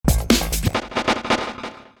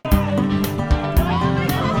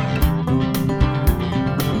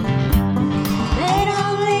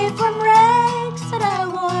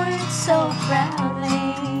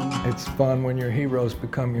It's fun when your heroes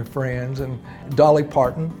become your friends. And Dolly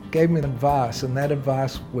Parton gave me advice, and that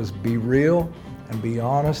advice was be real and be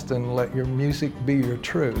honest and let your music be your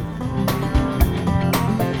truth.